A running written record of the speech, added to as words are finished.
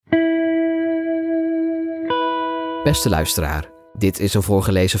Beste luisteraar, dit is een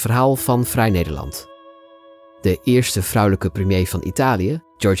voorgelezen verhaal van Vrij Nederland. De eerste vrouwelijke premier van Italië,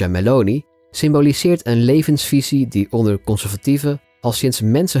 Giorgia Meloni, symboliseert een levensvisie die onder conservatieven al sinds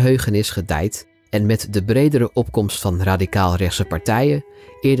mensenheugenis gedijt en met de bredere opkomst van radicaal-rechtse partijen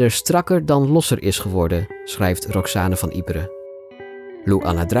eerder strakker dan losser is geworden, schrijft Roxane van Iperen. Lou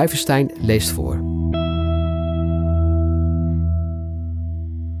Anna Druivenstein leest voor.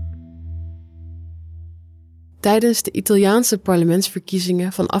 Tijdens de Italiaanse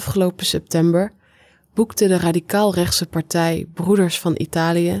parlementsverkiezingen van afgelopen september boekte de radicaal-rechtse partij Broeders van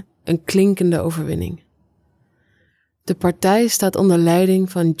Italië een klinkende overwinning. De partij staat onder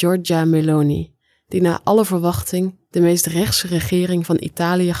leiding van Giorgia Meloni, die na alle verwachting de meest rechtse regering van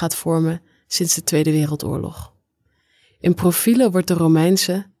Italië gaat vormen sinds de Tweede Wereldoorlog. In profielen wordt de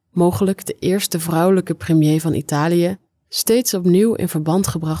Romeinse, mogelijk de eerste vrouwelijke premier van Italië, steeds opnieuw in verband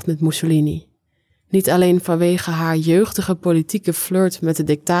gebracht met Mussolini. Niet alleen vanwege haar jeugdige politieke flirt met de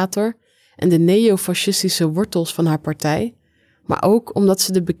dictator en de neofascistische wortels van haar partij, maar ook omdat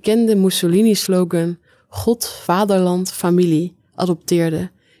ze de bekende Mussolini-slogan God, vaderland, familie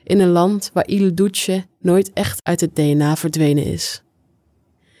adopteerde in een land waar Il Duce nooit echt uit het DNA verdwenen is.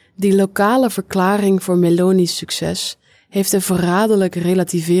 Die lokale verklaring voor Meloni's succes heeft een verraderlijk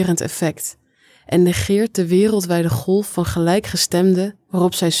relativerend effect en negeert de wereldwijde golf van gelijkgestemden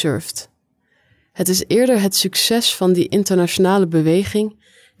waarop zij surft. Het is eerder het succes van die internationale beweging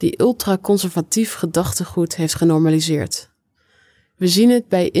die ultraconservatief gedachtegoed heeft genormaliseerd. We zien het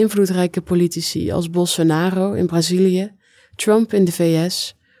bij invloedrijke politici als Bolsonaro in Brazilië, Trump in de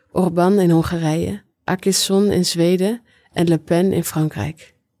VS, Orbán in Hongarije, Akeson in Zweden en Le Pen in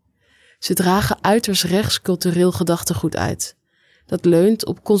Frankrijk. Ze dragen uiterst rechts cultureel gedachtegoed uit. Dat leunt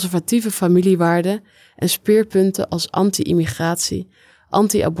op conservatieve familiewaarden en speerpunten als anti-immigratie,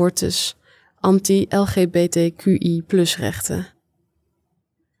 anti-abortus, anti-LGBTQI+-rechten.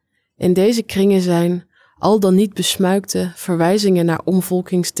 In deze kringen zijn, al dan niet besmuikte, verwijzingen naar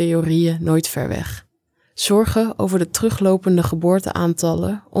omvolkingstheorieën nooit ver weg. Zorgen over de teruglopende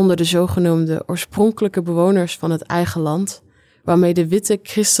geboorteaantallen onder de zogenoemde oorspronkelijke bewoners van het eigen land, waarmee de witte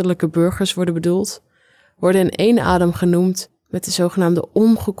christelijke burgers worden bedoeld, worden in één adem genoemd met de zogenaamde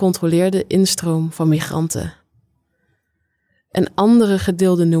ongecontroleerde instroom van migranten. Een andere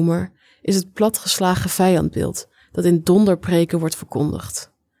gedeelde noemer is het platgeslagen vijandbeeld dat in donderpreken wordt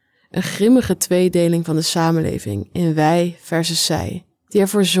verkondigd. Een grimmige tweedeling van de samenleving in wij versus zij, die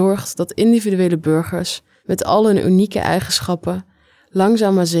ervoor zorgt dat individuele burgers met al hun unieke eigenschappen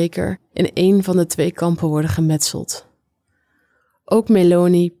langzaam maar zeker in één van de twee kampen worden gemetseld. Ook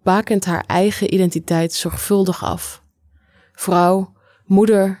Meloni bakent haar eigen identiteit zorgvuldig af. Vrouw,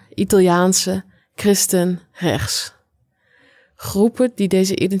 moeder, Italiaanse, christen, rechts. Groepen die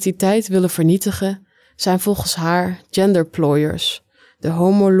deze identiteit willen vernietigen zijn volgens haar genderployers, de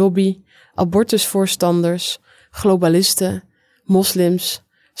homolobby, abortusvoorstanders, globalisten, moslims,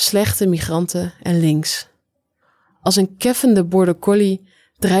 slechte migranten en links. Als een keffende border collie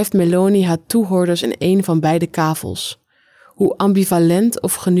drijft Meloni haar toehoorders in een van beide kavels, hoe ambivalent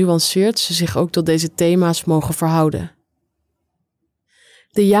of genuanceerd ze zich ook tot deze thema's mogen verhouden.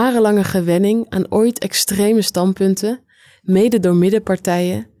 De jarenlange gewenning aan ooit extreme standpunten, mede door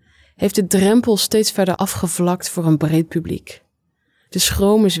middenpartijen, heeft de drempel steeds verder afgevlakt voor een breed publiek. De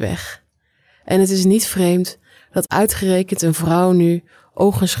schroom is weg. En het is niet vreemd dat uitgerekend een vrouw nu,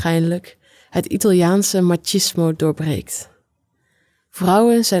 ogenschijnlijk, het Italiaanse machismo doorbreekt.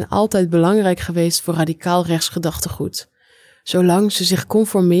 Vrouwen zijn altijd belangrijk geweest voor radicaal rechtsgedachtegoed, zolang ze zich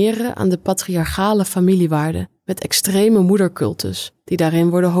conformeren aan de patriarchale familiewaarden met extreme moedercultus die daarin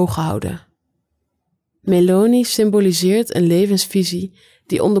worden hooggehouden. Meloni symboliseert een levensvisie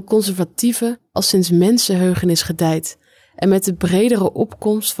die onder conservatieven al sinds mensenheugenis gedijt en met de bredere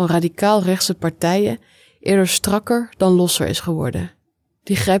opkomst van radicaal-rechtse partijen eerder strakker dan losser is geworden.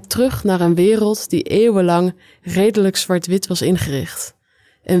 Die grijpt terug naar een wereld die eeuwenlang redelijk zwart-wit was ingericht.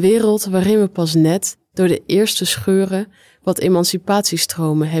 Een wereld waarin we pas net door de eerste scheuren wat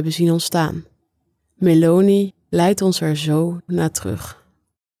emancipatiestromen hebben zien ontstaan. Meloni leidt ons er zo naar terug.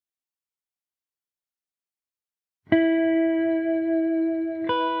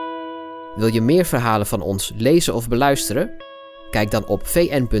 Wil je meer verhalen van ons lezen of beluisteren? Kijk dan op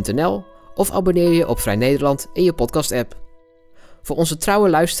vn.nl of abonneer je op Vrij Nederland in je podcast-app. Voor onze trouwe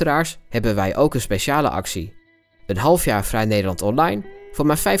luisteraars hebben wij ook een speciale actie. Een half jaar Vrij Nederland online voor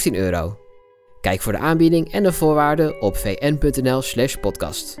maar €15. Kijk voor de aanbieding en de voorwaarden op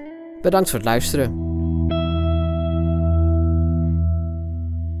vn.nl/podcast. Bedankt voor het luisteren.